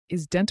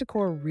Is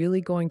Denticore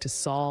really going to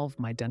solve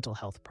my dental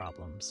health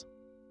problems?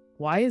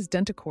 Why is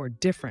Denticore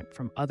different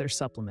from other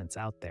supplements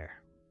out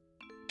there?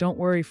 Don't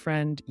worry,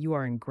 friend, you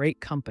are in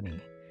great company.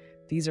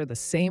 These are the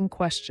same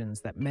questions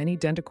that many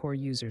Denticore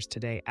users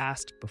today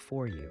asked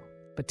before you.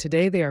 But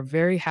today they are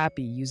very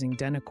happy using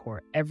Denticore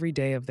every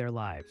day of their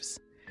lives.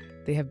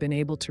 They have been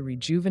able to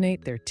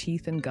rejuvenate their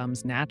teeth and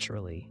gums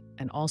naturally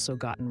and also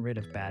gotten rid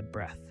of bad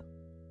breath.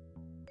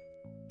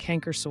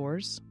 Canker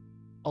sores,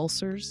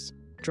 ulcers,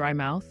 dry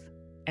mouth,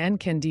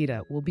 and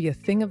candida will be a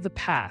thing of the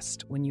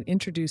past when you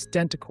introduce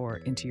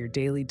Denticore into your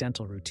daily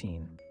dental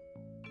routine.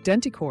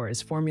 Denticore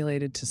is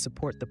formulated to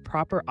support the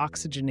proper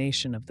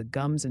oxygenation of the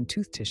gums and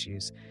tooth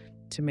tissues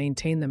to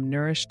maintain them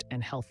nourished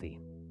and healthy.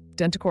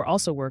 Denticore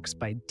also works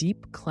by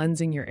deep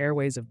cleansing your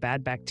airways of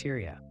bad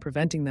bacteria,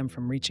 preventing them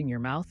from reaching your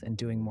mouth and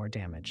doing more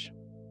damage.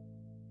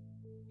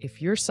 If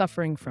you're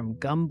suffering from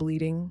gum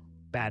bleeding,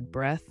 bad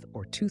breath,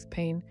 or tooth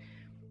pain,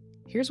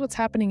 here's what's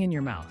happening in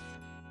your mouth.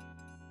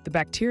 The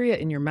bacteria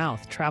in your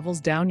mouth travels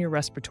down your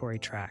respiratory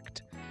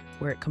tract,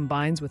 where it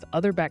combines with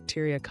other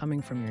bacteria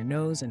coming from your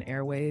nose and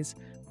airways,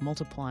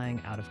 multiplying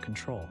out of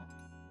control.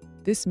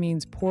 This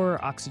means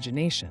poorer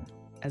oxygenation,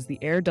 as the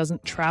air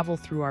doesn't travel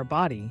through our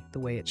body the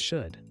way it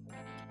should.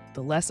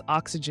 The less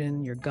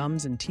oxygen your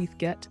gums and teeth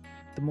get,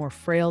 the more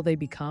frail they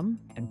become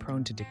and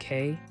prone to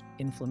decay,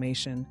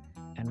 inflammation,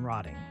 and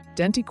rotting.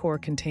 Denticore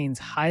contains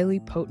highly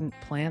potent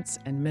plants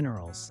and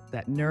minerals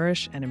that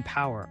nourish and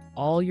empower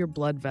all your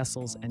blood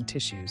vessels and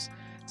tissues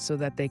so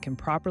that they can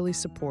properly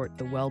support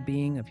the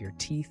well-being of your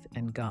teeth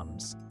and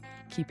gums,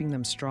 keeping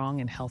them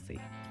strong and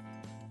healthy.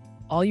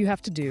 All you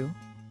have to do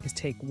is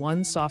take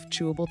one soft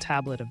chewable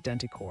tablet of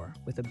Denticore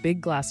with a big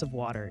glass of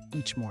water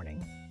each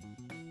morning.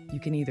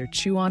 You can either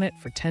chew on it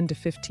for 10 to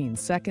 15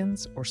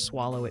 seconds or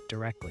swallow it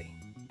directly.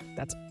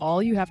 That's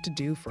all you have to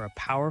do for a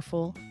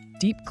powerful,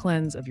 deep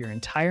cleanse of your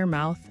entire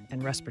mouth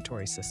and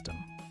respiratory system.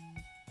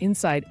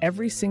 Inside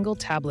every single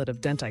tablet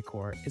of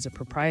Denticore is a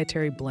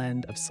proprietary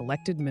blend of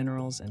selected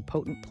minerals and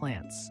potent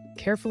plants,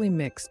 carefully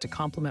mixed to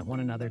complement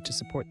one another to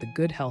support the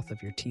good health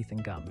of your teeth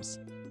and gums.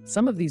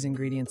 Some of these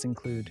ingredients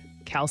include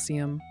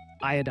calcium,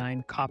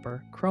 iodine,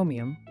 copper,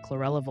 chromium,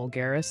 Chlorella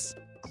vulgaris,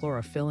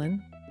 chlorophyllin,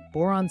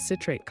 Boron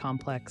citrate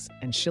complex,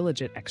 and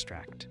Shilajit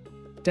extract.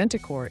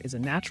 Denticore is a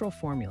natural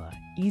formula,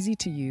 easy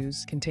to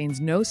use, contains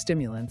no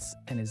stimulants,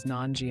 and is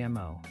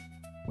non-GMO.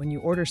 When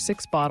you order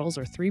 6 bottles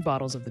or 3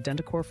 bottles of the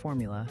Denticore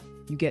formula,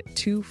 you get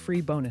 2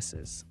 free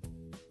bonuses.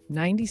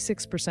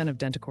 96% of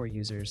Denticore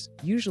users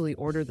usually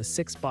order the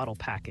 6-bottle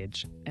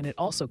package, and it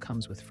also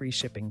comes with free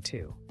shipping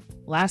too.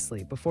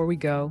 Lastly, before we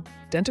go,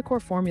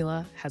 Denticore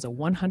formula has a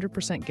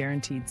 100%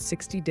 guaranteed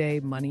 60-day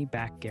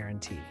money-back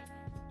guarantee.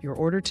 Your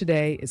order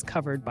today is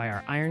covered by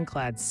our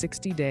ironclad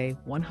 60-day,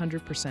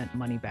 100%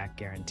 money-back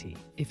guarantee.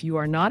 If you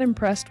are not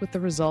impressed with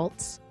the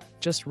results,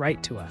 just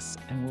write to us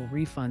and we'll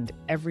refund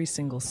every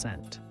single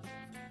cent.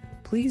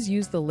 Please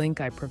use the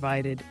link I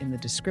provided in the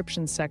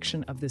description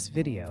section of this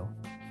video.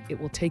 It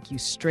will take you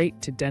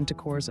straight to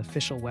Denticore's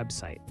official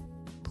website.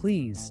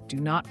 Please do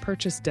not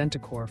purchase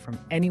Denticore from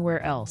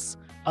anywhere else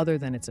other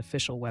than its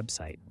official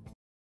website.